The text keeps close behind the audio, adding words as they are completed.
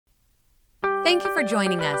Thank you for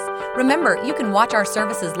joining us. Remember, you can watch our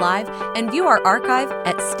services live and view our archive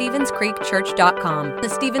at StevensCreekChurch.com, the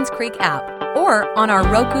Stevens Creek app, or on our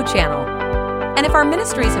Roku channel. And if our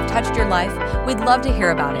ministries have touched your life, we'd love to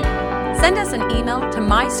hear about it. Send us an email to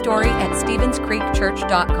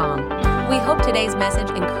mystory@StevensCreekChurch.com. We hope today's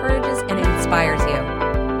message encourages and inspires you.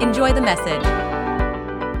 Enjoy the message.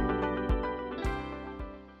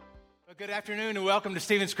 Good afternoon and welcome to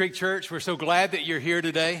Stevens Creek Church. We're so glad that you're here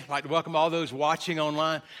today. I'd like to welcome all those watching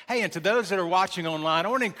online. Hey, and to those that are watching online, I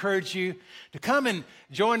want to encourage you to come and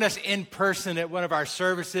join us in person at one of our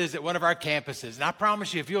services, at one of our campuses. And I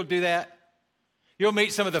promise you, if you'll do that, you'll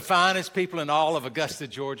meet some of the finest people in all of Augusta,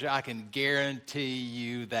 Georgia. I can guarantee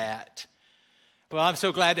you that. Well, I'm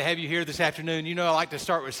so glad to have you here this afternoon. You know, I like to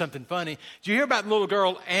start with something funny. Did you hear about the little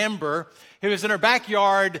girl, Amber, who was in her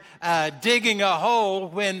backyard digging a hole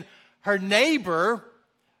when her neighbor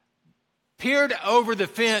peered over the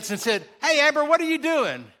fence and said, "Hey, Amber, what are you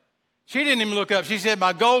doing?" She didn't even look up. She said,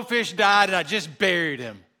 "My goldfish died and I just buried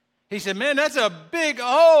him." He said, "Man, that's a big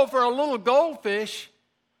hole for a little goldfish."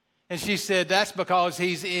 And she said, "That's because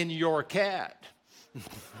he's in your cat."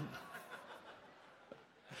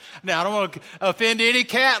 Now, I don't want to offend any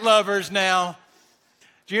cat lovers now.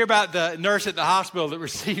 Did you hear about the nurse at the hospital that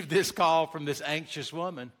received this call from this anxious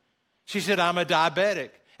woman? She said, "I'm a diabetic,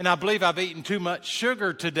 and I believe I've eaten too much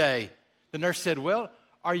sugar today." The nurse said, "Well,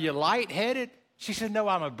 are you lightheaded?" She said, "No,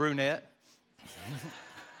 I'm a brunette."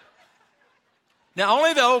 Now,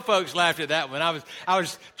 only the old folks laughed at that one. I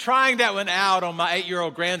was trying that one out on my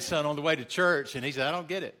 8-year-old grandson on the way to church, and he said, "I don't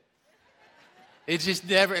get it." It's just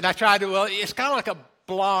never, and I tried to, well, it's kind of like a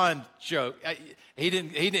blonde joke. He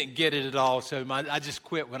didn't get it at all, so I just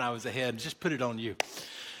quit when I was ahead and just put it on you.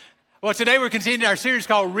 Well, today we're continuing our series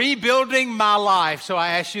called Rebuilding My Life. So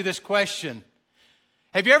I ask you this question.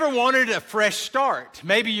 Have you ever wanted a fresh start?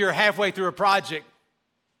 Maybe you're halfway through a project.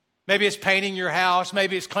 Maybe it's painting your house.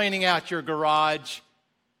 Maybe it's cleaning out your garage.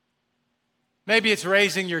 Maybe it's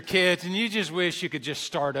raising your kids and you just wish you could just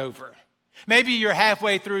start over. Maybe you're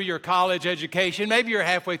halfway through your college education. Maybe you're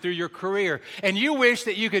halfway through your career and you wish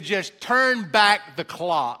that you could just turn back the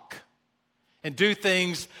clock and do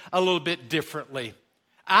things a little bit differently.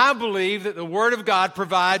 I believe that the Word of God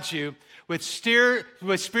provides you with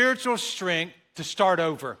spiritual strength to start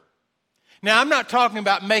over. Now, I'm not talking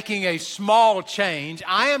about making a small change.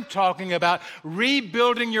 I am talking about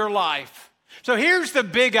rebuilding your life. So here's the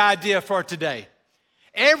big idea for today.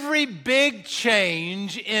 Every big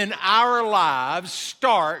change in our lives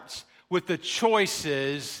starts with the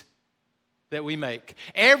choices that we make.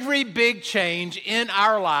 Every big change in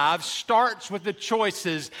our lives starts with the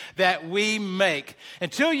choices that we make.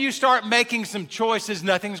 Until you start making some choices,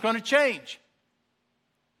 nothing's going to change.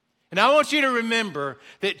 And I want you to remember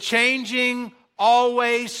that changing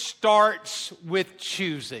always starts with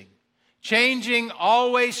choosing. Changing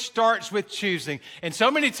always starts with choosing. And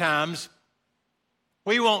so many times,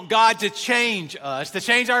 we want God to change us, to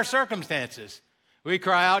change our circumstances. We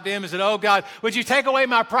cry out to Him and say, "Oh God, would you take away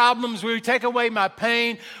my problems? Will you take away my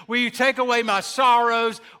pain? Will you take away my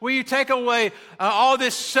sorrows? Will you take away all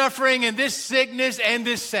this suffering and this sickness and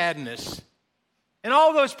this sadness?" And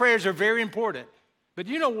all those prayers are very important. But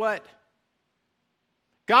you know what?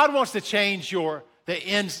 God wants to change you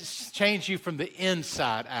from the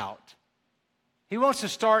inside out. He wants to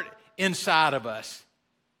start inside of us.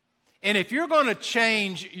 And if you're going to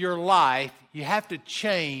change your life, you have to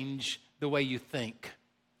change the way you think.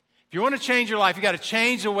 If you want to change your life, you got to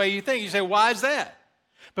change the way you think. You say, "Why is that?"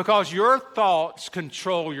 Because your thoughts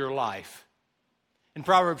control your life. In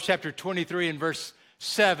Proverbs chapter 23 and verse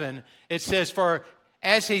 7, it says, "For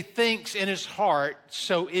as he thinks in his heart,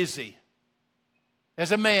 so is he."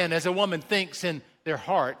 As a man, as a woman thinks in their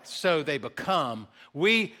heart, so they become.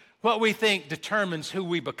 What we think determines who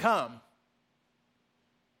we become.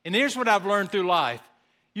 And here's what I've learned through life.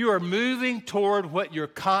 You are moving toward what you're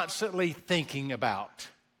constantly thinking about.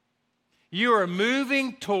 You are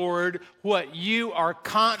moving toward what you are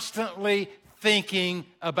constantly thinking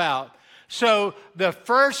about. So the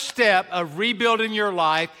first step of rebuilding your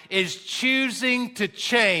life is choosing to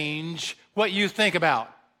change what you think about.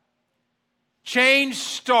 Change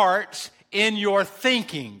starts in your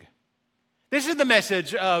thinking. This is the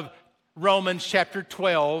message of Romans chapter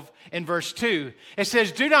 12 and verse 2. It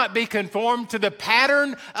says, "Do not be conformed to the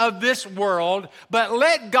pattern of this world, but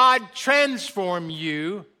let God transform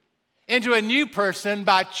you into a new person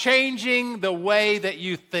by changing the way that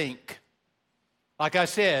you think." Like I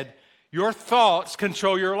said, your thoughts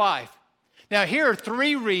control your life. Now, here are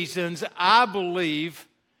 3 reasons I believe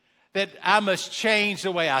that I must change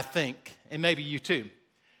the way I think, and maybe you too.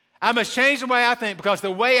 I must change the way I think because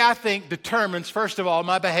the way I think determines, first of all,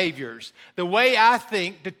 my behaviors. The way I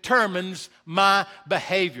think determines my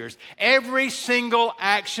behaviors. Every single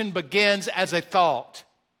action begins as a thought.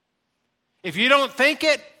 If you don't think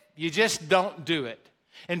it, you just don't do it.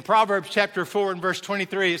 In Proverbs chapter 4 and verse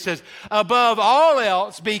 23, it says, above all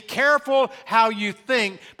else, be careful how you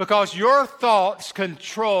think because your thoughts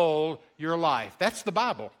control your life. That's the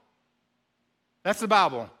Bible. That's the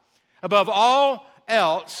Bible. Above all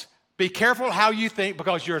else, be careful how you think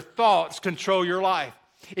because your thoughts control your life.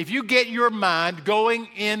 If you get your mind going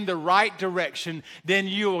in the right direction, then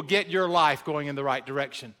you will get your life going in the right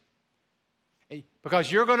direction.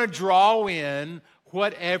 Because you're going to draw in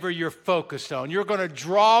whatever you're focused on. You're going to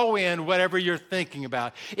draw in whatever you're thinking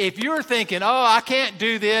about. If you're thinking, oh, I can't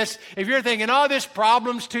do this. If you're thinking, oh, this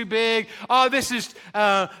problem's too big. Oh, this is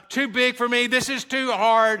too big for me. This is too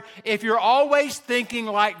hard. If you're always thinking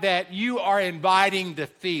like that, you are inviting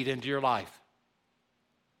defeat into your life.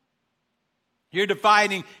 You're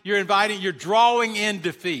drawing in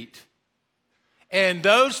defeat. And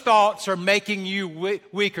those thoughts are making you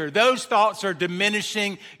weaker. Those thoughts are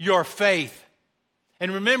diminishing your faith.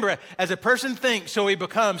 And remember, as a person thinks, so he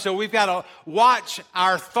becomes. So we've got to watch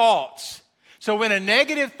our thoughts. So when a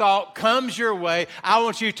negative thought comes your way, I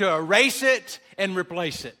want you to erase it and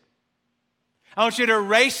replace it. I want you to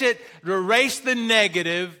erase the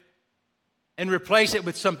negative and replace it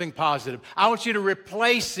with something positive. I want you to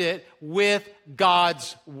replace it with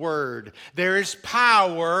God's Word. There is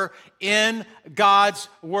power in God's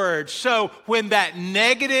Word. So when that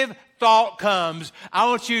negative thought comes, I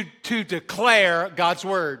want you to declare God's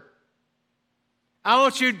Word. I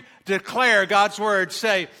want you to declare God's Word.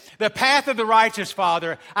 Say, the path of the righteous,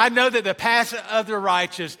 Father, I know that the path of the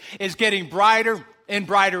righteous is getting brighter and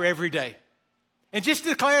brighter every day. And just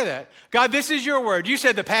declare that. God, this is your word. You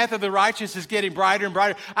said the path of the righteous is getting brighter and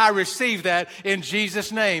brighter. I receive that in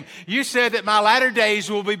Jesus' name. You said that my latter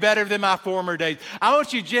days will be better than my former days. I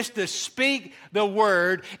want you just to speak the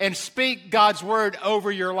word and speak God's word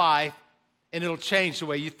over your life, and it'll change the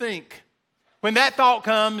way you think. When that thought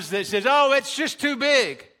comes that says, oh, it's just too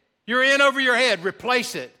big, you're in over your head,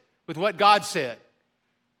 replace it with what God said.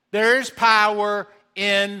 There is power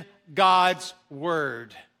in God's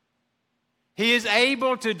word. He is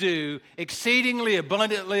able to do exceedingly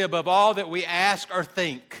abundantly above all that we ask or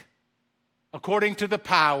think, according to the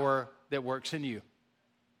power that works in you.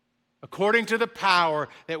 According to the power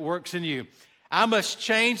that works in you. I must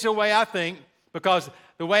change the way I think because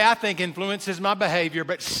the way I think influences my behavior.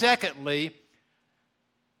 But secondly,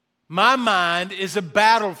 my mind is a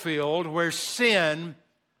battlefield where sin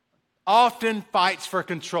often fights for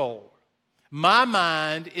control. My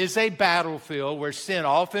mind is a battlefield where sin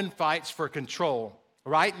often fights for control.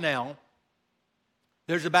 Right now,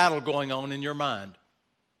 there's a battle going on in your mind.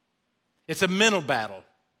 It's a mental battle.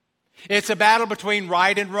 It's a battle between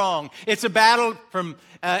right and wrong. It's a battle from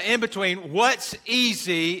in between what's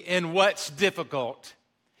easy and what's difficult.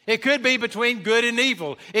 It could be between good and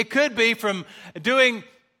evil. It could be from doing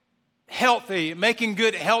making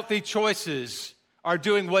good, healthy choices, or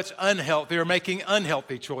doing what's unhealthy or making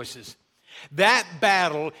unhealthy choices. That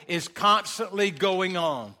battle is constantly going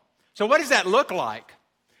on. So what does that look like?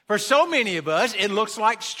 For so many of us, it looks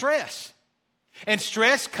like stress. And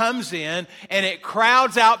stress comes in and it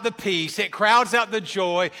crowds out the peace, it crowds out the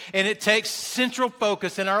joy, and it takes central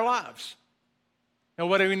focus in our lives. Now,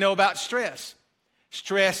 what do we know about stress?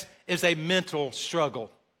 Stress is a mental struggle.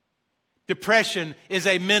 Depression is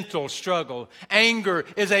a mental struggle. Anger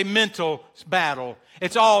is a mental battle.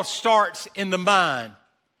 It all starts in the mind.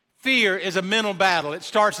 Fear is a mental battle. It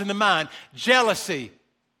starts in the mind. Jealousy,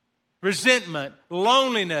 resentment,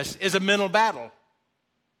 loneliness is a mental battle.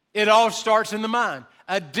 It all starts in the mind.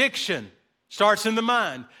 Addiction starts in the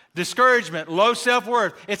mind. Discouragement, low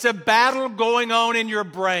self-worth. It's a battle going on in your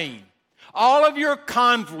brain. All of your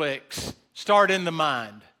conflicts start in the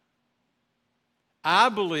mind. I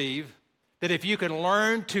believe that if you can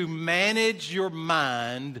learn to manage your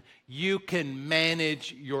mind, you can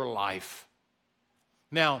manage your life.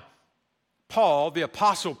 Now, Paul, the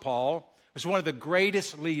Apostle Paul, was one of the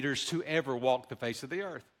greatest leaders to ever walk the face of the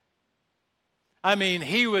earth. I mean,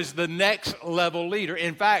 he was the next level leader.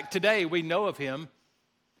 In fact, today we know of him.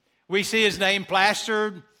 We see his name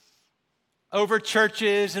plastered over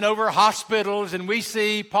churches and over hospitals, and we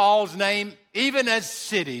see Paul's name even as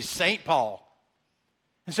cities, St. Paul.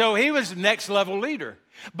 And so he was the next level leader.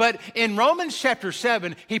 But in Romans chapter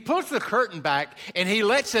 7, he pulls the curtain back and he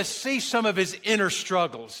lets us see some of his inner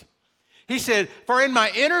struggles. He said, for in my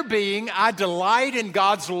inner being, I delight in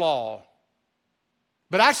God's law.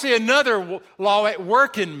 But I see another law at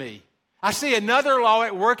work in me. I see another law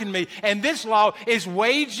at work in me, and this law is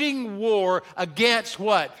waging war against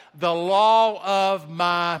what? The law of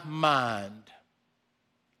my mind.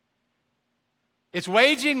 It's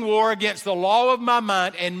waging war against the law of my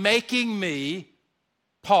mind and making me,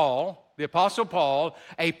 Paul, the Apostle Paul,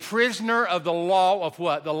 a prisoner of the law of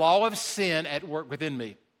what? The law of sin at work within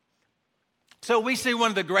me. So we see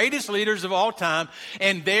one of the greatest leaders of all time,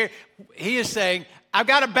 and there he is saying, I've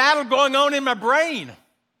got a battle going on in my brain.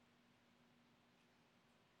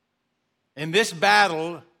 And this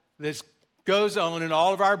battle that goes on in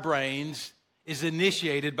all of our brains is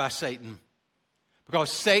initiated by Satan. Because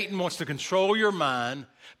Satan wants to control your mind,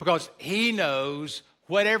 because he knows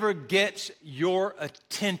whatever gets your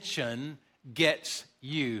attention gets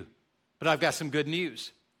you. But I've got some good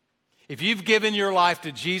news. If you've given your life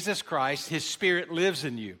to Jesus Christ, His Spirit lives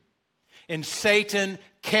in you. And Satan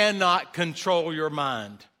cannot control your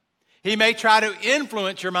mind. He may try to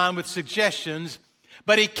influence your mind with suggestions,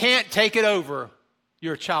 but he can't take it over.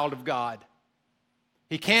 You're a child of God.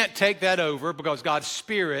 He can't take that over because God's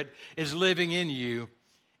Spirit is living in you,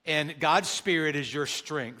 and God's Spirit is your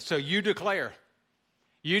strength. So you declare.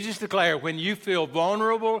 You just declare when you feel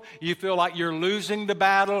vulnerable, you feel like you're losing the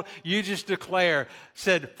battle, you just declare,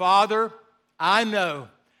 said, Father, I know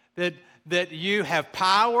that you have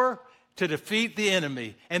power to defeat the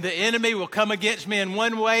enemy. And the enemy will come against me in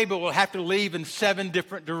one way, but will have to leave in 7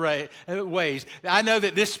 different ways. I know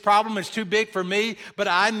that this problem is too big for me, but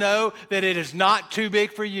I know that it is not too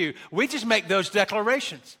big for you. We just make those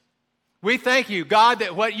declarations. We thank you, God,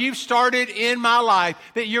 that what you've started in my life,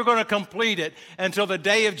 that you're going to complete it until the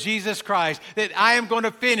day of Jesus Christ, that I am going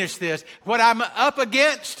to finish this. What I'm up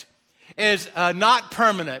against is not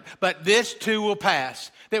permanent, but this too will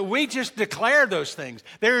pass. That we just declare those things.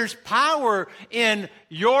 There is power in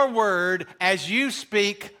your word as you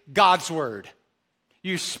speak God's word.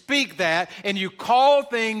 You speak that and you call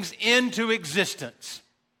things into existence.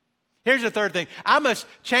 Here's the third thing. I must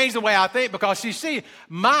change the way I think because, you see,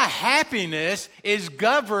 my happiness is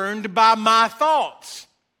governed by my thoughts.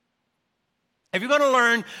 If you're going to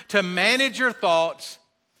learn to manage your thoughts,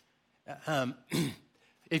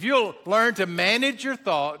 if you'll learn to manage your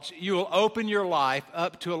thoughts, you will open your life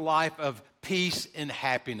up to a life of peace and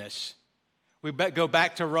happiness. We go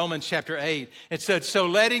back to Romans chapter 8. It said, so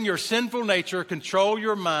letting your sinful nature control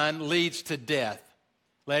your mind leads to death.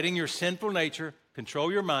 Letting your sinful nature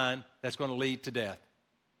control your mind, that's going to lead to death.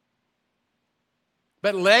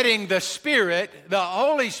 But letting the Spirit, the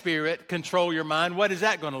Holy Spirit, control your mind, what is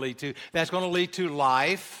that going to lead to? That's going to lead to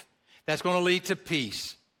life. That's going to lead to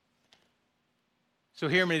peace. So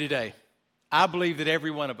hear me today. I believe that every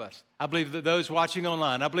one of us, I believe that those watching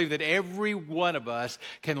online, I believe that every one of us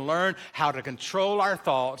can learn how to control our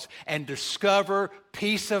thoughts and discover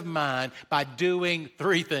peace of mind by doing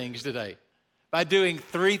 3 things today. By doing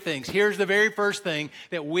 3 things. Here's the very first thing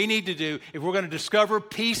that we need to do if we're going to discover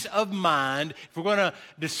peace of mind, if we're going to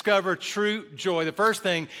discover true joy. The first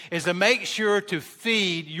thing is to make sure to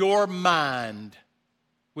feed your mind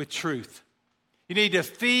with truth. You need to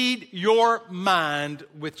feed your mind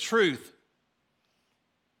with truth.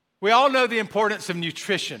 We all know the importance of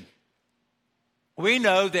nutrition. We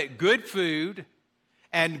know that good food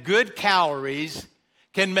and good calories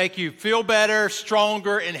can make you feel better,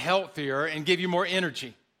 stronger, and healthier and give you more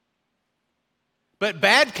energy. But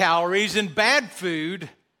bad calories and bad food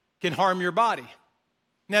can harm your body.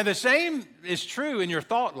 Now, the same is true in your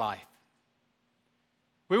thought life.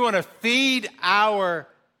 We want to feed our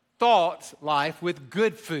thoughts life with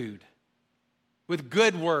good food, with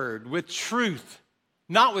good word, with truth,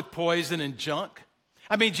 not with poison and junk.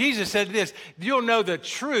 I mean, Jesus said this, you'll know the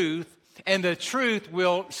truth, and the truth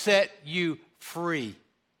will set you free.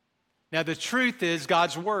 Now, the truth is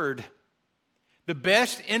God's word. The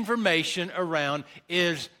best information around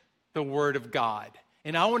is the word of God.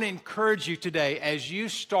 And I want to encourage you today, as you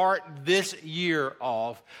start this year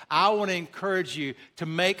off, I want to encourage you to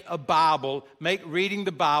make reading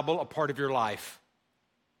the Bible a part of your life.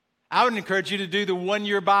 I would encourage you to do the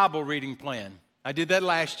 1-year Bible reading plan. I did that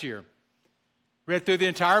last year. Read through the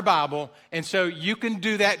entire Bible. And so you can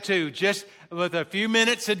do that too, just with a few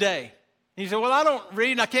minutes a day. And you say, well, I don't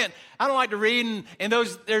read, and I don't like to read, and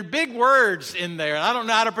there are big words in there, and I don't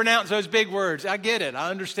know how to pronounce those big words. I get it. I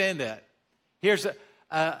understand that. Here's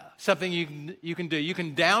something you can do. You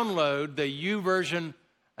can download the YouVersion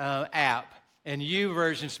app, and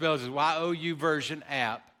YouVersion spells as Y-O-U version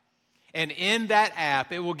app. And in that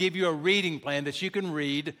app, it will give you a reading plan that you can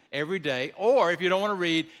read every day. Or if you don't want to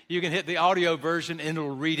read, you can hit the audio version, and it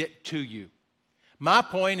will read it to you. My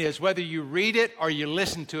point is, whether you read it or you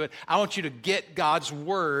listen to it, I want you to get God's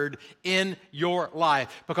word in your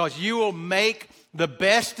life, because you will make the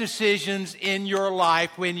best decisions in your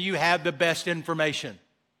life when you have the best information.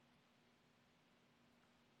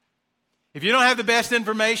 If you don't have the best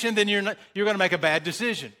information, then you're going to make a bad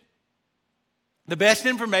decision. The best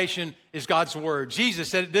information is God's word. Jesus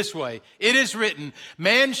said it this way: "It is written,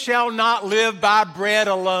 man shall not live by bread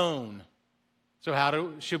alone." So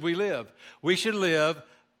how should we live? We should live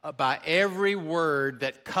by every word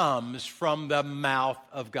that comes from the mouth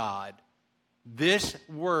of God. This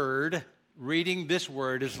word, reading this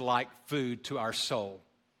word, is like food to our soul.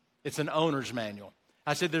 It's an owner's manual.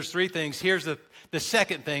 I said there's three things. Here's the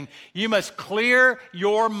second thing. You must clear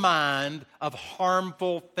your mind of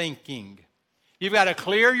harmful thinking. You've got to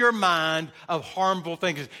clear your mind of harmful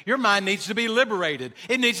thinking. Your mind needs to be liberated.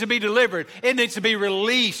 It needs to be delivered. It needs to be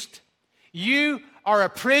released. You are a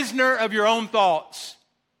prisoner of your own thoughts.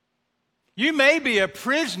 You may be a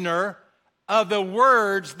prisoner of the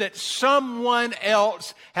words that someone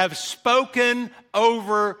else have spoken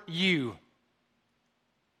over you.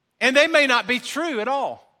 And they may not be true at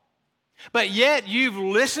all. But yet you've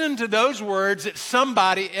listened to those words that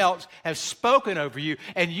somebody else has spoken over you,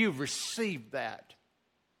 and you've received that.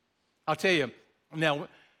 I'll tell you, now,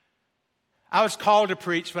 I was called to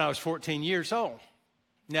preach when I was 14 years old.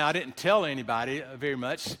 Now, I didn't tell anybody very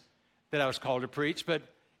much that I was called to preach, but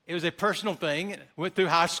it was a personal thing. Went through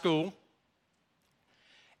high school.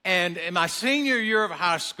 And in my senior year of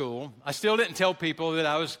high school, I still didn't tell people that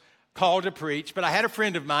I was called to preach, but I had a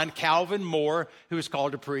friend of mine, Calvin Moore, who was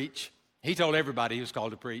called to preach. He told everybody he was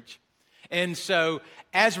called to preach. And so,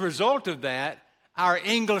 as a result of that, our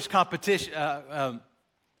English competition,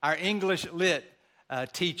 our English lit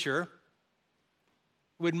teacher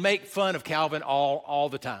would make fun of Calvin all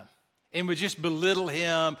the time, and would just belittle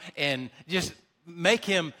him and just make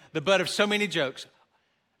him the butt of so many jokes.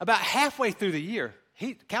 About halfway through the year,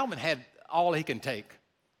 Calvin had all he can take.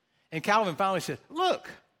 And Calvin finally said,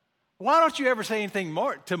 "Look, why don't you ever say anything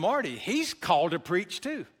to Marty? He's called to preach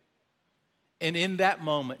too." And in that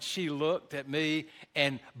moment, she looked at me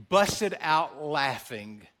and busted out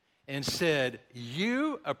laughing and said,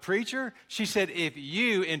 "You, a preacher?" She said, "If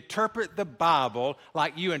you interpret the Bible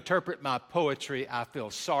like you interpret my poetry, I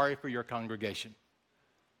feel sorry for your congregation."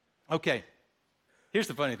 Okay, here's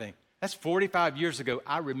the funny thing. That's 45 years ago.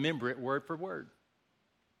 I remember it word for word.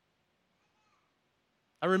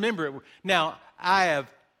 I remember it. Now, I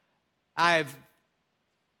have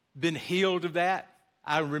been healed of that.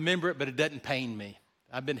 I remember it, but it doesn't pain me.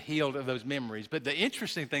 I've been healed of those memories. But the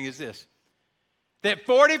interesting thing is this, that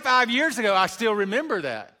 45 years ago, I still remember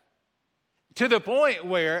that. To the point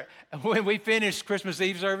where when we finished Christmas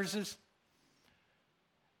Eve services,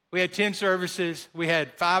 we had 10 services. We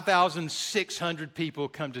had 5,600 people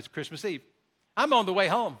come to Christmas Eve. I'm on the way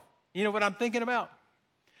home. You know what I'm thinking about?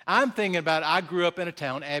 I'm thinking about, I grew up in a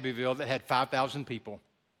town, Abbeville, that had 5,000 people.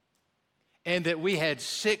 And that we had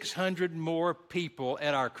 600 more people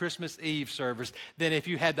at our Christmas Eve service than if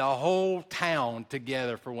you had the whole town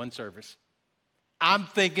together for one service. I'm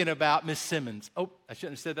thinking about Miss Simmons. Oh, I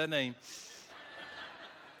shouldn't have said that name.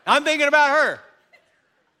 I'm thinking about her.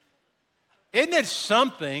 Isn't it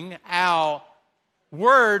something how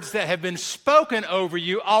words that have been spoken over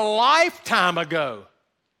you a lifetime ago,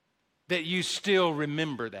 that you still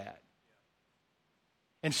remember that?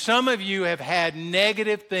 And some of you have had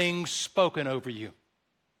negative things spoken over you.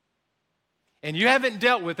 And you haven't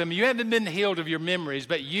dealt with them. You haven't been healed of your memories,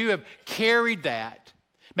 but you have carried that.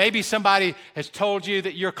 Maybe somebody has told you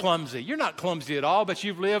that you're clumsy. You're not clumsy at all, but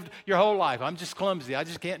you've lived your whole life. I'm just clumsy. I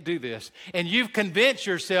just can't do this. And you've convinced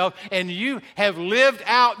yourself, and you have lived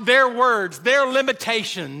out their words, their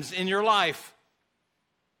limitations in your life.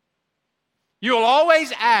 You'll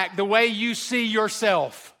always act the way you see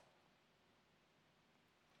yourself.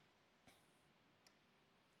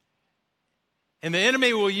 And the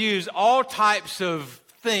enemy will use all types of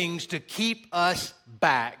things to keep us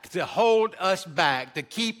back, to hold us back, to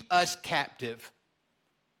keep us captive.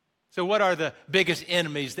 So what are the biggest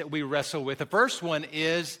enemies that we wrestle with? The first one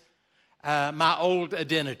is my old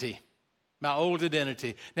identity. My old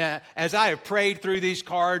identity. Now, as I have prayed through these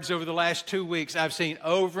cards over the last 2 weeks, I've seen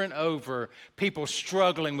over and over people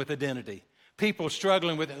struggling with identity, people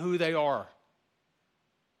struggling with who they are.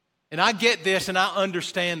 And I get this and I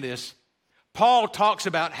understand this. Paul talks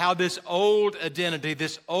about how this old identity,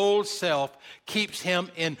 this old self, keeps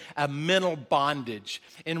him in a mental bondage.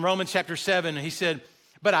 In Romans chapter 7, he said,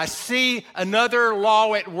 "But I see another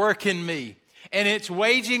law at work in me, and it's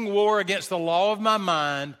waging war against the law of my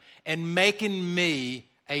mind and making me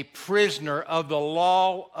a prisoner of the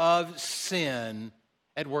law of sin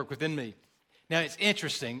at work within me. Now, it's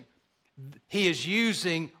interesting. He is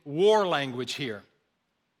using war language here.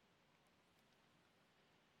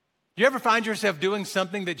 Do you ever find yourself doing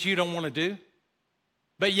something that you don't want to do,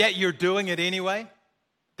 but yet you're doing it anyway?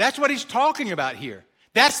 That's what he's talking about here.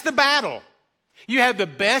 That's the battle. You have the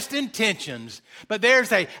best intentions, but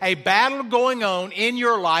there's a battle going on in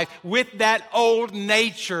your life with that old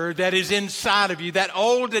nature that is inside of you. That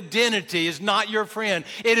old identity is not your friend.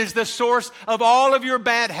 It is the source of all of your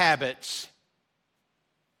bad habits.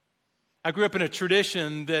 I grew up in a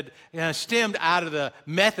tradition that stemmed out of the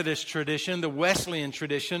Methodist tradition, the Wesleyan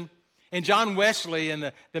tradition. And John Wesley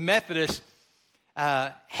and the Methodists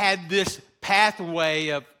had this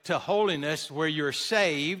pathway to holiness where you're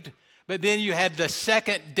saved, but then you had the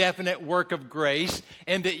second definite work of grace,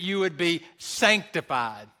 and that you would be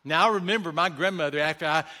sanctified. Now, I remember my grandmother, after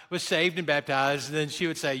I was saved and baptized, then she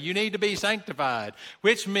would say, you need to be sanctified,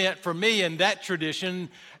 which meant for me in that tradition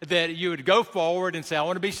that you would go forward and say, I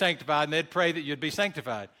want to be sanctified, and they'd pray that you'd be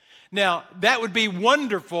sanctified. Now, that would be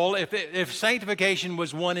wonderful if sanctification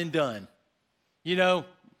was one and done. You know,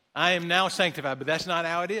 I am now sanctified, but that's not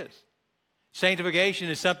how it is. Sanctification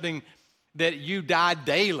is something that you die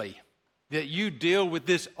daily, that you deal with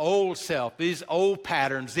this old self, these old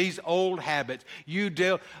patterns, these old habits. You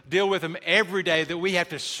deal with them every day, that we have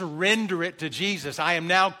to surrender it to Jesus. I am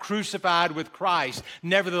now crucified with Christ.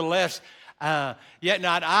 Nevertheless, yet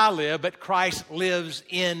not I live, but Christ lives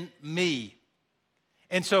in me.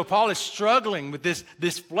 And so Paul is struggling with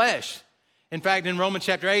this flesh. In fact, in Romans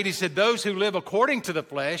chapter 8, he said, those who live according to the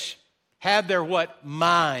flesh have their what?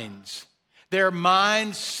 Minds. Their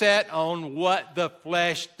minds set on what the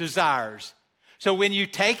flesh desires. So when you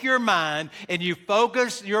take your mind and you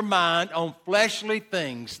focus your mind on fleshly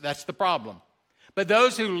things, that's the problem. But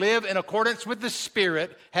those who live in accordance with the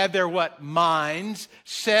Spirit have their what? Minds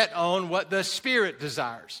set on what the Spirit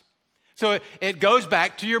desires. So it goes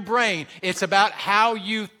back to your brain. It's about how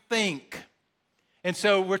you think. And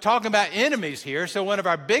so we're talking about enemies here. So one of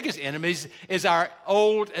our biggest enemies is our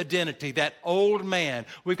old identity, that old man.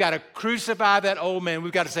 We've got to crucify that old man.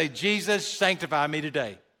 We've got to say, Jesus, sanctify me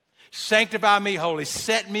today. Sanctify me holy.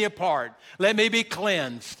 Set me apart. Let me be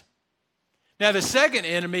cleansed. Now, the second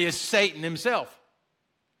enemy is Satan himself.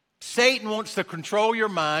 Satan wants to control your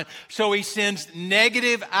mind, so he sends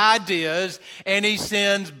negative ideas and he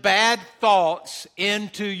sends bad thoughts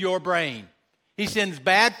into your brain. He sends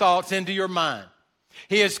bad thoughts into your mind.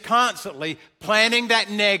 He is constantly planning that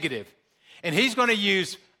negative. And he's going to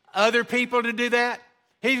use other people to do that.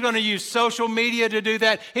 He's going to use social media to do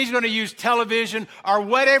that. He's going to use television or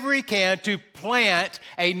whatever he can to plant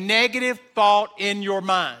a negative thought in your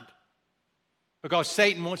mind. Because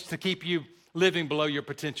Satan wants to keep you living below your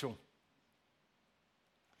potential.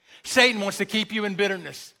 Satan wants to keep you in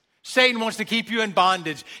bitterness. Satan wants to keep you in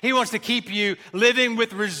bondage. He wants to keep you living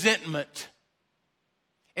with resentment.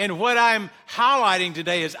 And what I'm highlighting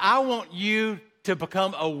today is I want you to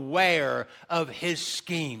become aware of his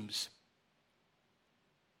schemes.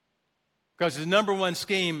 Because the number one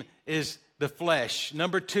scheme is the flesh.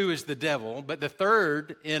 Number two is the devil. But the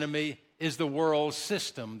third enemy is the world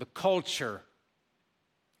system, the culture.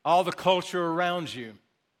 All the culture around you.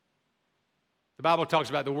 The Bible talks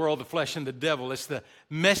about the world, the flesh, and the devil. It's the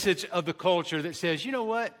message of the culture that says, you know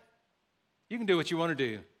what? You can do what you want to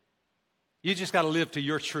do. You just got to live to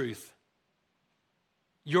your truth.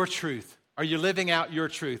 Your truth. Are you living out your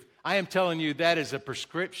truth? I am telling you that is a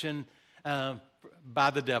prescription by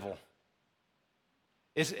the devil.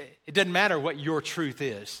 It doesn't matter what your truth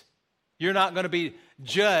is. You're not going to be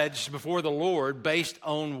judged before the Lord based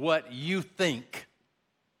on what you think.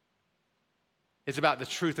 It's about the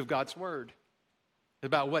truth of God's word. It's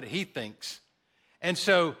about what he thinks. And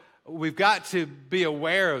so we've got to be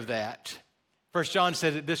aware of that. 1 John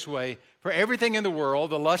says it this way, for everything in the world,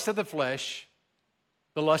 the lust of the flesh,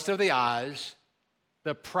 the lust of the eyes,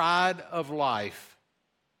 the pride of life,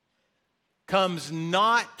 comes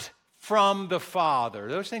not from the Father.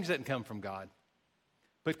 Those things didn't come from God,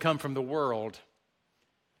 but come from the world.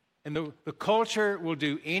 And the culture will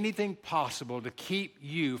do anything possible to keep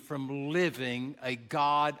you from living a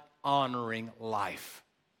God-honoring life.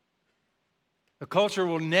 The culture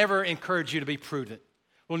will never encourage you to be prudent,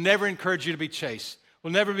 will never encourage you to be chaste,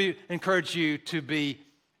 will never encourage you to be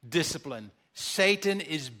disciplined. Satan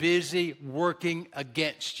is busy working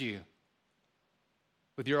against you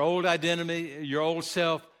with your old identity, your old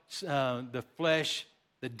self, the flesh,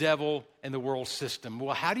 the devil, and the world system.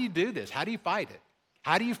 Well, how do you do this? How do you fight it?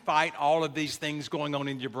 How do you fight all of these things going on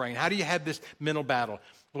in your brain? How do you have this mental battle?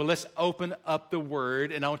 Well, let's open up the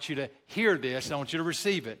Word, and I want you to hear this, and I want you to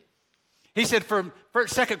receive it. He said from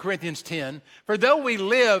 2 Corinthians 10, "For though we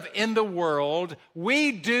live in the world,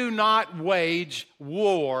 we do not wage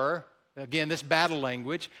war." Again, this battle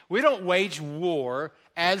language. We don't wage war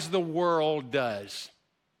as the world does.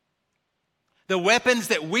 The weapons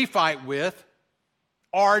that we fight with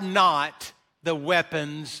are not the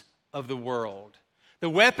weapons of the world. The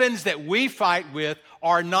weapons that we fight with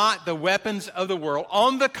are not the weapons of the world.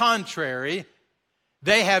 On the contrary,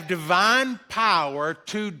 they have divine power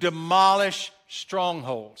to demolish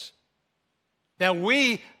strongholds. Now,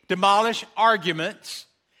 we demolish arguments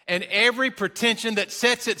and every pretension that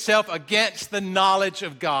sets itself against the knowledge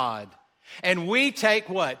of God. And we take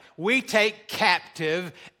what? We take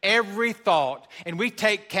captive every thought. And we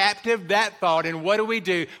take captive that thought. And what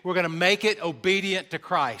do? We're going to make it obedient to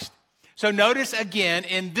Christ. So notice again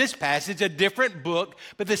in this passage, a different book,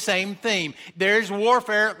 but the same theme. There's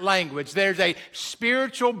warfare language. There's a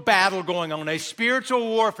spiritual battle going on, a spiritual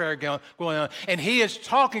warfare going on. And he is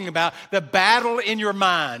talking about the battle in your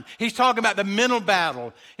mind. He's talking about the mental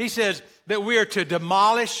battle. He says that we are to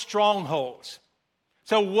demolish strongholds.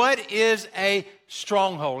 So what is a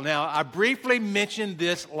stronghold? Now, I briefly mentioned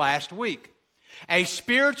this last week. A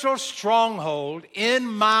spiritual stronghold in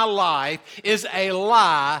my life is a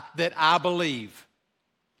lie that I believe.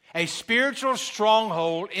 A spiritual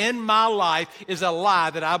stronghold in my life is a lie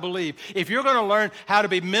that I believe. If you're going to learn how to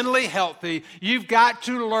be mentally healthy, you've got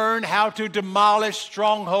to learn how to demolish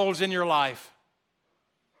strongholds in your life.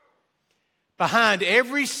 Behind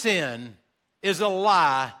every sin is a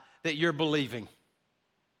lie that you're believing.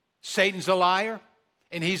 Satan's a liar,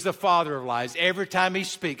 and he's the father of lies. Every time he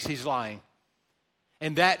speaks, he's lying.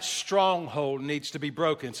 And that stronghold needs to be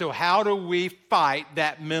broken. So how do we fight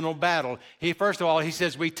that mental battle? First of all, he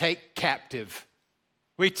says we take captive.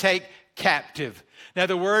 We take captive. Now,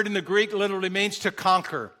 the word in the Greek literally means to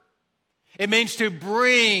conquer. It means to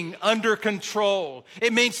bring under control.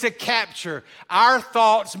 It means to capture. Our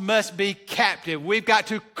thoughts must be captive. We've got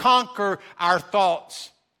to conquer our thoughts.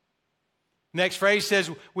 Next phrase says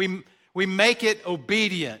we make it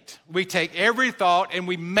obedient. We take every thought and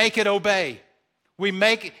we make it obey. We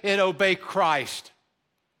make it obey Christ.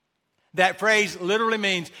 That phrase literally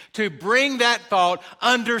means to bring that thought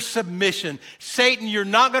under submission. Satan, you're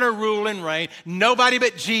not going to rule and reign. Nobody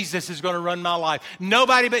but Jesus is going to run my life.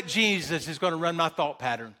 Nobody but Jesus is going to run my thought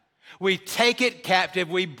pattern. We take it captive.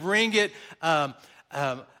 We bring it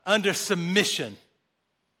under submission.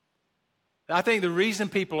 I think the reason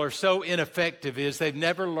people are so ineffective is they've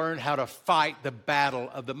never learned how to fight the battle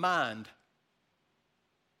of the mind.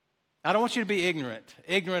 I don't want you to be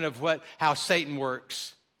ignorant of how Satan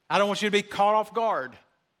works. I don't want you to be caught off guard.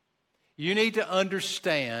 You need to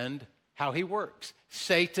understand how he works.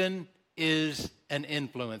 Satan is an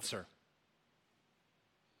influencer.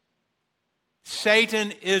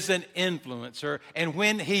 Satan is an influencer, and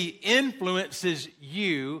when he influences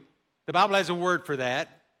you, the Bible has a word for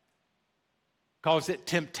that, calls it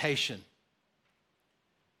temptation.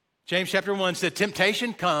 James chapter 1 said,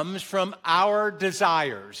 temptation comes from our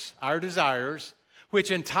desires,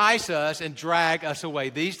 which entice us and drag us away.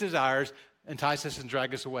 These desires entice us and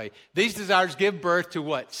drag us away. These desires give birth to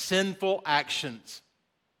what? Sinful actions.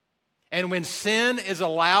 And when sin is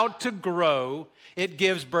allowed to grow, it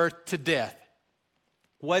gives birth to death.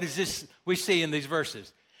 What is this we see in these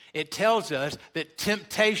verses? It tells us that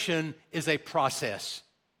temptation is a process.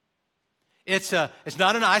 It's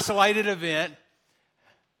not an isolated event.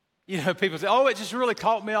 You know, people say, oh, it just really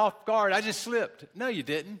caught me off guard. I just slipped. No, you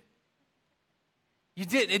didn't. You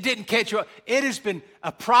didn't. It didn't catch you up. It has been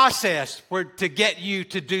a process to get you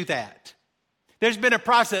to do that. There's been a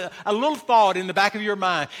process, a little thought in the back of your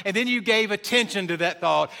mind, and then you gave attention to that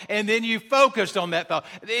thought, and then you focused on that thought.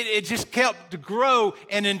 It just kept to grow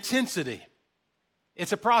in intensity.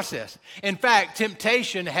 It's a process. In fact,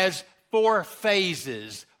 temptation has 4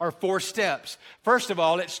 phases or 4 steps. First of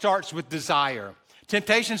all, it starts with desire.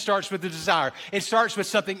 Temptation starts with the desire. It starts with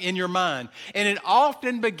something in your mind. And it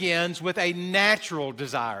often begins with a natural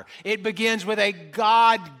desire. It begins with a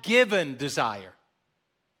God-given desire.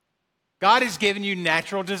 God has given you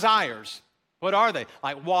natural desires. What are they?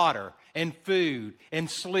 Like water and food and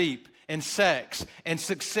sleep and sex and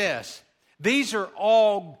success. These are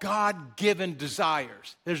all God-given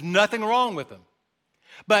desires. There's nothing wrong with them.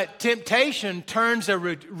 But temptation turns a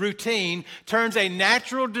routine, turns a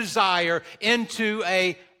natural desire into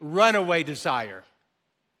a runaway desire.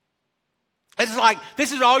 It's like,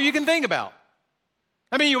 this is all you can think about.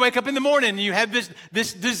 I mean, you wake up in the morning and you have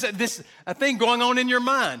this thing going on in your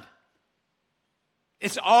mind.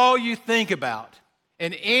 It's all you think about.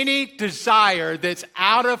 And any desire that's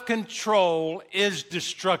out of control is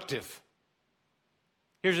destructive.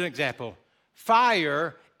 Here's an example.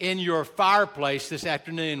 Fire in your fireplace this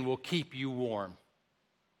afternoon will keep you warm.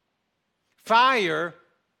 Fire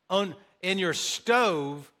in your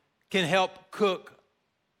stove can help cook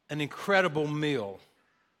an incredible meal.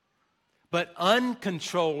 But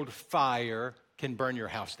uncontrolled fire can burn your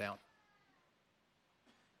house down.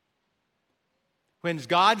 When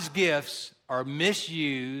God's gifts are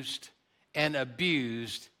misused and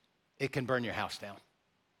abused, it can burn your house down.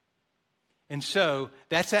 And so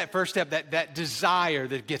that's that first step, that desire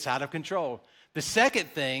that gets out of control. The second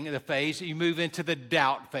thing, the phase, you move into the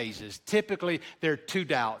doubt phases. Typically, there are two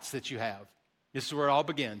doubts that you have. This is where it all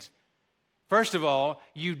begins. First of all,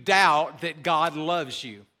 you doubt that God loves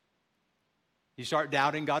you. You start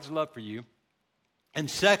doubting God's love for you. And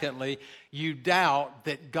secondly, you doubt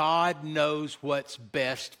that God knows what's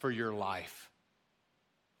best for your life.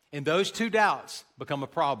 And those two doubts become a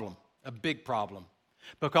problem, a big problem.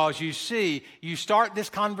 Because you see, you start this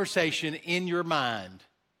conversation in your mind.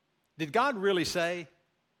 Did God really say?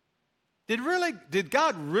 Did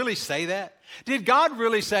God really say that? Did God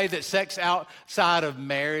really say that sex outside of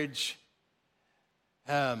marriage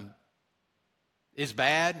is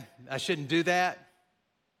bad? I shouldn't do that?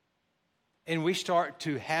 And we start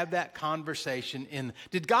to have that conversation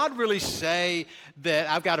did God really say that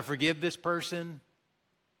I've got to forgive this person?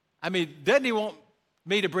 I mean, doesn't he want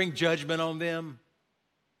me to bring judgment on them?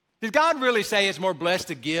 Did God really say it's more blessed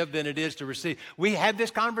to give than it is to receive? We have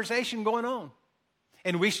this conversation going on.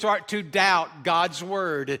 And we start to doubt God's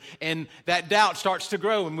word. And that doubt starts to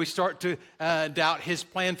grow. And we start to doubt his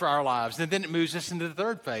plan for our lives. And then it moves us into the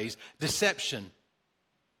third phase, deception.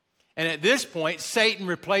 And at this point, Satan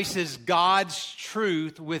replaces God's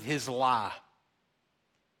truth with his lie.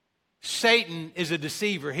 Satan is a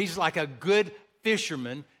deceiver. He's like a good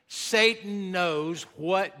fisherman. Satan knows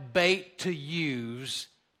what bait to use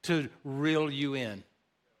to reel you in.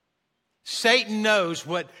 Satan knows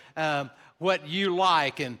what you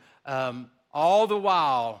like, and all the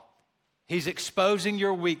while he's exposing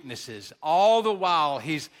your weaknesses. All the while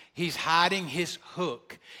he's hiding his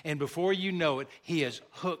hook, and before you know it, he has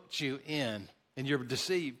hooked you in, and you're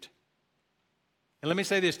deceived. And let me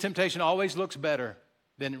say this: temptation always looks better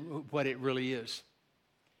than what it really is.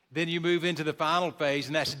 Then you move into the final phase,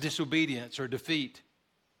 and that's disobedience or defeat.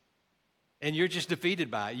 And you're just defeated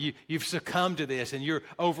by it. You've succumbed to this, and you're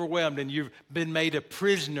overwhelmed, and you've been made a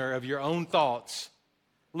prisoner of your own thoughts.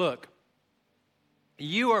 Look,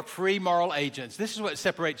 you are free moral agents. This is what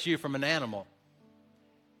separates you from an animal.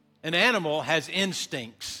 An animal has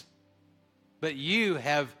instincts, but you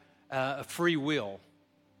have a free will.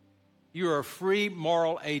 You are a free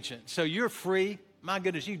moral agent. So you're free. My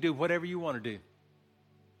goodness, you can do whatever you want to do.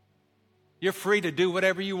 You're free to do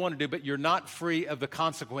whatever you want to do, but you're not free of the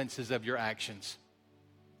consequences of your actions.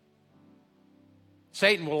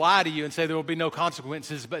 Satan will lie to you and say there will be no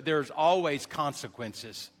consequences, but there's always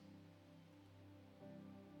consequences.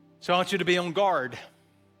 So I want you to be on guard.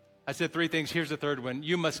 I said three things. Here's the third one.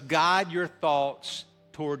 You must guide your thoughts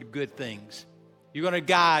toward good things. You're going to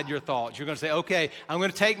guide your thoughts. You're going to say, okay, I'm going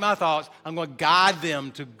to take my thoughts. I'm going to guide them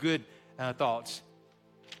to good thoughts.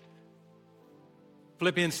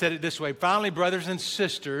 Philippians said it this way: finally, brothers and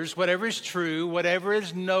sisters, whatever is true, whatever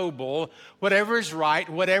is noble, whatever is right,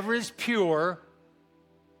 whatever is pure,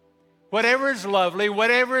 whatever is lovely,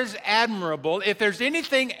 whatever is admirable, if there's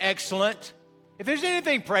anything excellent, if there's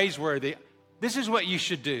anything praiseworthy, this is what you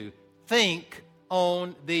should do. Think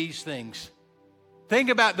on these things. Think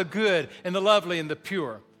about the good and the lovely and the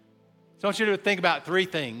pure. So I want you to think about three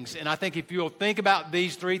things, and I think if you'll think about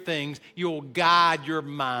these three things, you'll guide your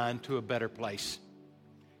mind to a better place.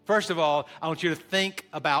 First of all, I want you to think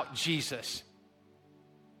about Jesus.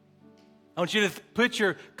 I want you to put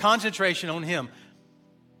your concentration on him.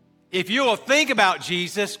 If you will think about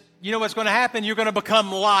Jesus, you know what's going to happen? You're going to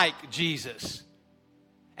become like Jesus.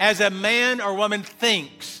 As a man or woman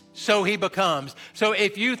thinks, so he becomes. So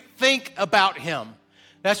if you think about him,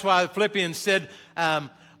 that's why Philippians said,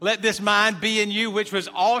 let this mind be in you, which was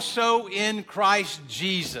also in Christ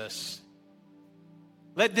Jesus.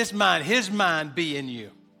 Let this mind, his mind, be in you.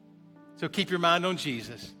 So keep your mind on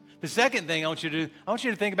Jesus. The second thing I want you to do, I want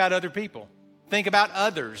you to think about other people. Think about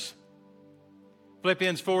others.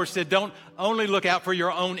 Philippians 4 said, don't only look out for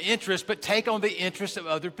your own interest, but take on the interests of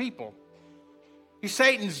other people.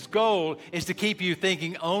 Satan's goal is to keep you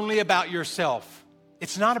thinking only about yourself.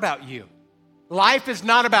 It's not about you. Life is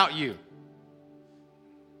not about you.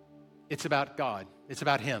 It's about God. It's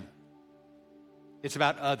about him. It's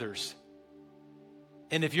about others.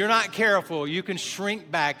 And if you're not careful, you can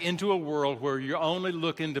shrink back into a world where you're only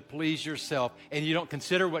looking to please yourself and you don't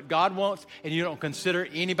consider what God wants and you don't consider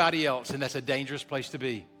anybody else, and that's a dangerous place to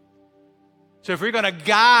be. So if we're going to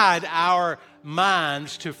guide our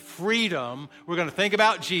minds to freedom, we're going to think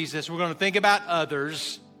about Jesus, we're going to think about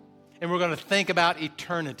others, and we're going to think about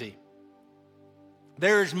eternity.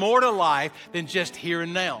 There is more to life than just here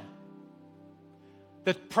and now.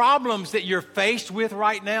 The problems that you're faced with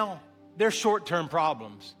right now, they're short-term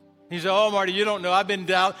problems. You say, oh, Marty, you don't know. I've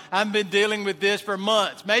been dealing with this for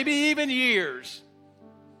months, maybe even years.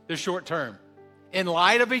 They're short-term. In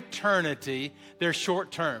light of eternity, they're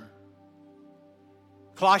short-term.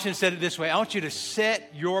 Colossians said it this way: I want you to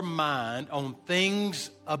set your mind on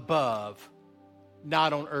things above,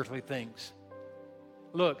 not on earthly things.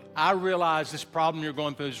 Look, I realize this problem you're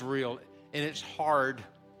going through is real, and it's hard.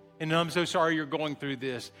 And I'm so sorry you're going through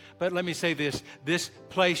this. But let me say this. This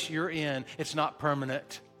place you're in, it's not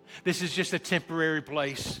permanent. This is just a temporary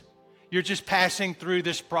place. You're just passing through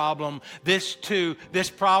this problem. This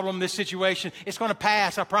problem, this situation, it's going to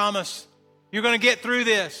pass, I promise. You're going to get through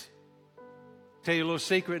this. I'll tell you a little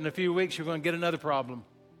secret. In a few weeks, you're going to get another problem.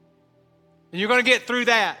 And you're going to get through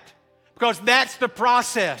that because that's the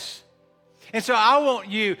process. And so I want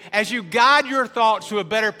you, as you guide your thoughts to a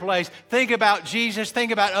better place, think about Jesus,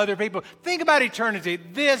 think about other people, think about eternity.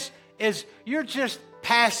 You're just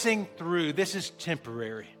passing through. This is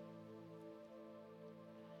temporary.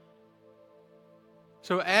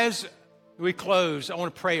 So as we close, I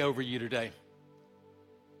want to pray over you today.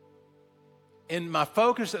 In my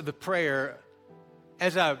focus of the prayer,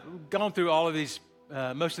 as I've gone through all of these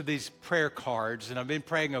most of these prayer cards, and I've been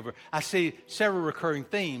praying over, I see several recurring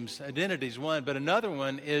themes. Identity is one, but another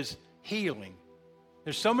one is healing.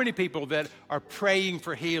 There's so many people that are praying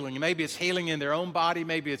for healing. Maybe it's healing in their own body.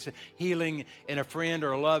 Maybe it's healing in a friend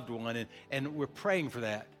or a loved one, and we're praying for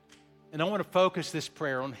that. And I want to focus this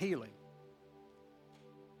prayer on healing.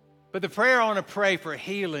 But the prayer I want to pray for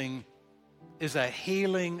healing is a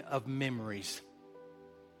healing of memories.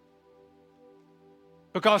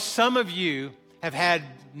 Because some of you have had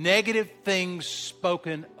negative things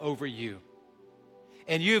spoken over you.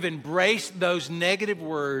 And you've embraced those negative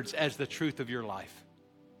words as the truth of your life.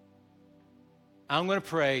 I'm going to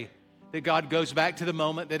pray that God goes back to the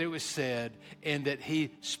moment that it was said and that He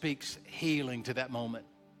speaks healing to that moment.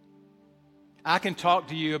 I can talk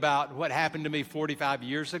to you about what happened to me 45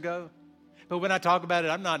 years ago, but when I talk about it,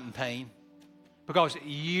 I'm not in pain. Because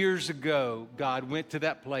years ago, God went to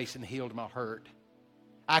that place and healed my hurt.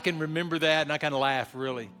 I can remember that and I kind of laugh,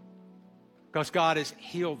 really, because God has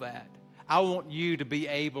healed that. I want you to be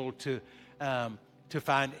able to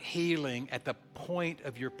find healing at the point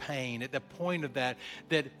of your pain, at the point of that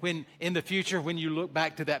when in the future, when you look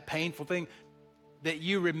back to that painful thing, that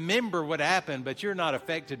you remember what happened, but you're not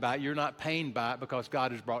affected by it. You're not pained by it because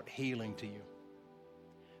God has brought healing to you.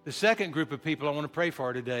 The second group of people I want to pray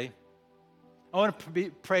for today, I want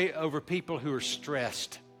to pray over people who are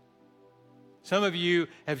stressed. Some of you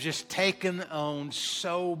have just taken on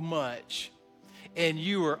so much, and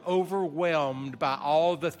you are overwhelmed by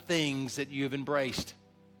all the things that you've embraced.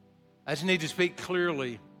 I just need to speak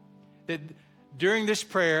clearly that during this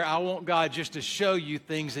prayer, I want God just to show you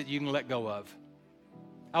things that you can let go of.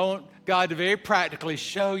 I want God to very practically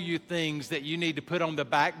show you things that you need to put on the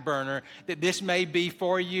back burner, that this may be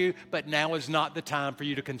for you, but now is not the time for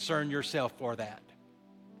you to concern yourself for that.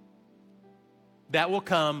 That will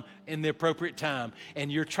come in the appropriate time. And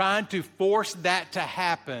you're trying to force that to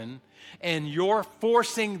happen, and your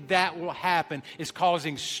forcing that will happen is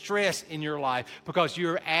causing stress in your life because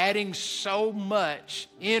you're adding so much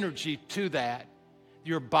energy to that,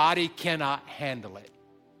 your body cannot handle it.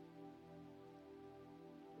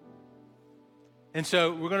 And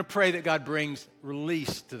so we're going to pray that God brings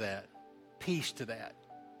release to that, peace to that.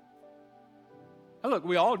 Now look,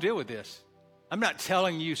 we all deal with this. I'm not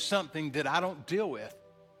telling you something that I don't deal with.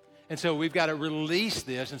 And so we've got to release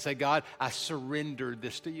this and say, God, I surrender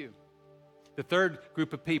this to you. The third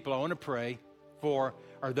group of people I want to pray for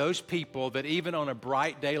are those people that even on a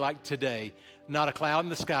bright day like today, not a cloud in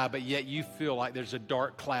the sky, but yet you feel like there's a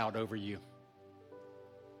dark cloud over you.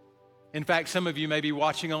 In fact, some of you may be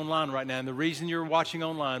watching online right now, and the reason you're watching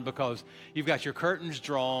online because you've got your curtains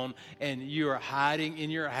drawn and you are hiding in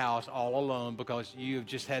your house all alone because you have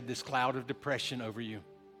just had this cloud of depression over you.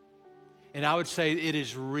 And I would say it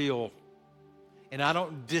is real. And I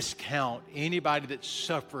don't discount anybody that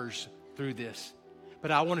suffers through this.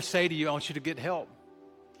 But I want to say to you, I want you to get help.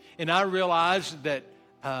 And I realize that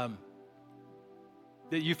that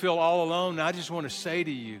you feel all alone. And I just want to say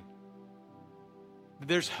to you,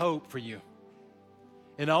 there's hope for you.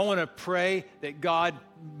 And I want to pray that God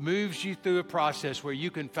moves you through a process where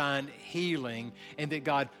you can find healing and that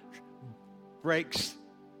God breaks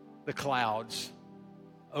the clouds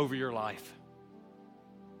over your life.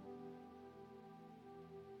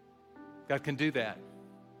 God can do that.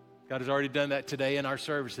 God has already done that today in our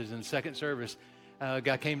services. In the second service,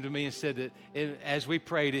 God came to me and said that as we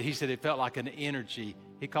prayed, he said it felt like an energy.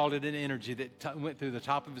 He called it an energy that went through the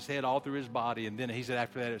top of his head, all through his body. And then he said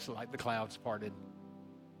after that, it's like the clouds parted.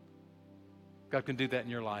 God can do that in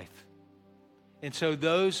your life. And so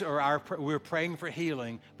those are we're praying for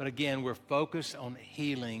healing, but again, we're focused on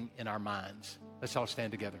healing in our minds. Let's all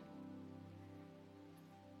stand together.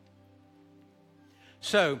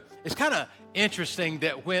 So it's kind of interesting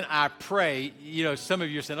that when I pray, some of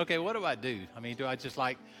you are saying, okay, what do I do? I mean, do I just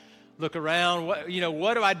look around?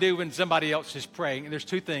 What do I do when somebody else is praying? And there's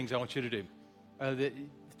two things I want you to do,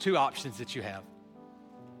 two options that you have.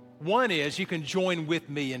 One is you can join with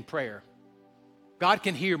me in prayer. God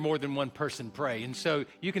can hear more than one person pray. And so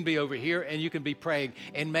you can be over here and you can be praying.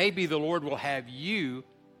 And maybe the Lord will have you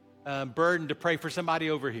burdened to pray for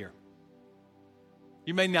somebody over here.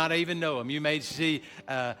 You may not even know them. You may see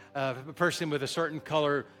a person with a certain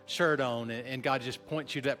color shirt on and God just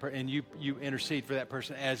points you to that person and you intercede for that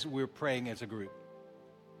person as we're praying as a group.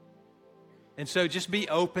 And so just be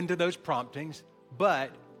open to those promptings.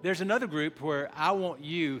 But there's another group where I want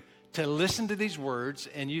you to listen to these words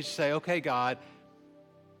and you say, okay, God,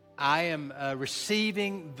 I am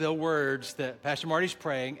receiving the words that Pastor Marty's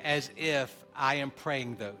praying as if I am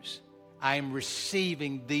praying those. I am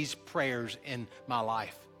receiving these prayers in my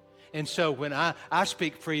life. And so when I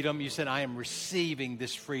speak freedom, you said, I am receiving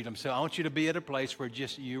this freedom. So I want you to be at a place where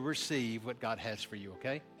just you receive what God has for you,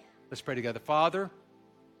 okay? Let's pray together. Father,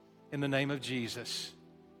 in the name of Jesus,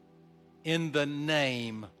 in the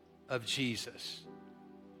name of Jesus.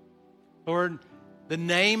 Lord, the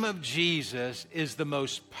name of Jesus is the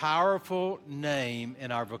most powerful name in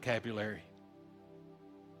our vocabulary.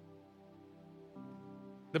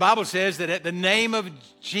 The Bible says that at the name of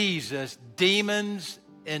Jesus, demons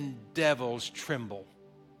and devils tremble.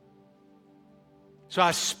 So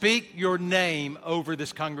I speak your name over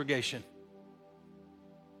this congregation.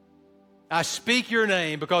 I speak your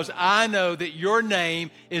name because I know that your name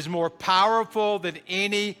is more powerful than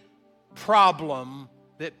any problem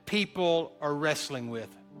that people are wrestling with,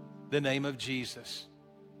 the name of Jesus.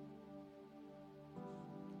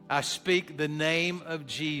 I speak the name of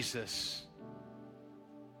Jesus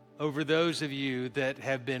over those of you that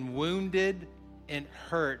have been wounded and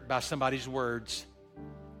hurt by somebody's words.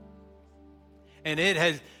 And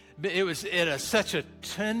it was at such a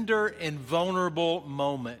tender and vulnerable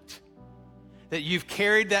moment that you've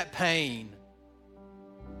carried that pain.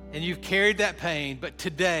 And you've carried that pain, but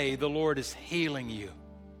today the Lord is healing you.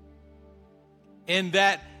 In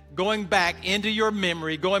that, going back into your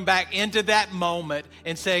memory, going back into that moment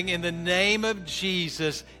and saying, in the name of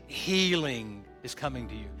Jesus, healing is coming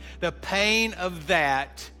to you. The pain of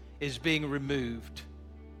that is being removed.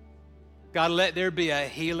 God, let there be a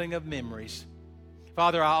healing of memories.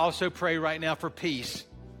 Father, I also pray right now for peace,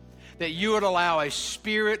 that you would allow a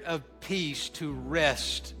spirit of peace to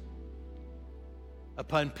rest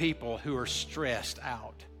upon people who are stressed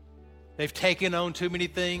out. They've taken on too many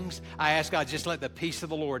things. I ask God, just let the peace of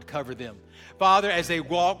the Lord cover them. Father, as they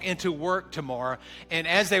walk into work tomorrow, and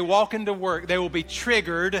as they walk into work, they will be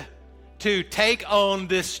triggered to take on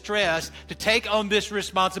this stress, to take on this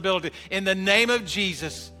responsibility. In the name of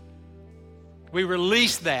Jesus, we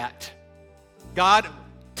release that. God,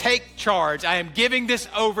 take charge. I am giving this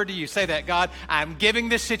over to you. Say that, God. I am giving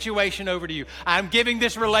this situation over to you. I am giving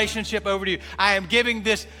this relationship over to you. I am giving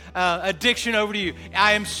this addiction over to you.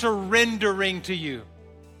 I am surrendering to you.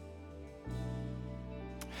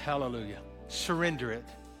 Hallelujah. Surrender it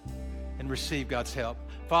and receive God's help.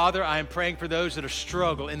 Father, I am praying for those that are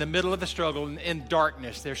struggling, in the middle of the struggle, in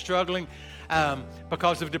darkness. They're struggling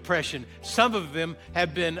because of depression. Some of them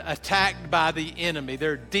have been attacked by the enemy.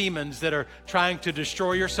 They're demons that are trying to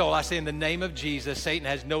destroy your soul. I say in the name of Jesus, Satan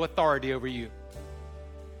has no authority over you.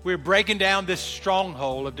 We're breaking down this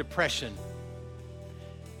stronghold of depression.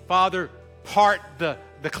 Father, part the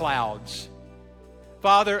clouds.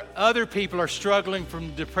 Father, other people are struggling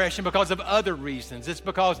from depression because of other reasons. It's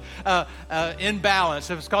because imbalance.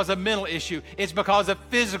 It's because of mental issue. It's because of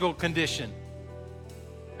physical condition.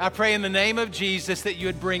 I pray in the name of Jesus that you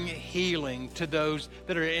would bring healing to those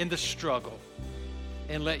that are in the struggle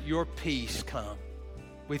and let your peace come.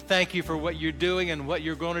 We thank you for what you're doing and what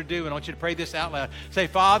you're going to do. And I want you to pray this out loud. Say,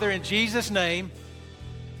 Father, in Jesus' name,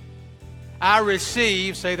 I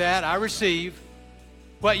receive, say that, I receive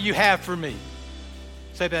what you have for me.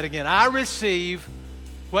 Say that again. I receive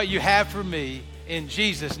what you have for me in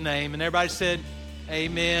Jesus' name. And everybody said,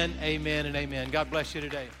 amen, amen, and amen. God bless you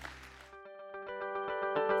today.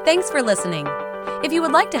 Thanks for listening. If you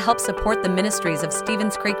would like to help support the ministries of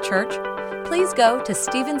Stevens Creek Church, please go to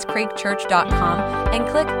StevensCreekChurch.com and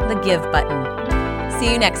click the Give button.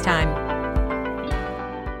 See you next time.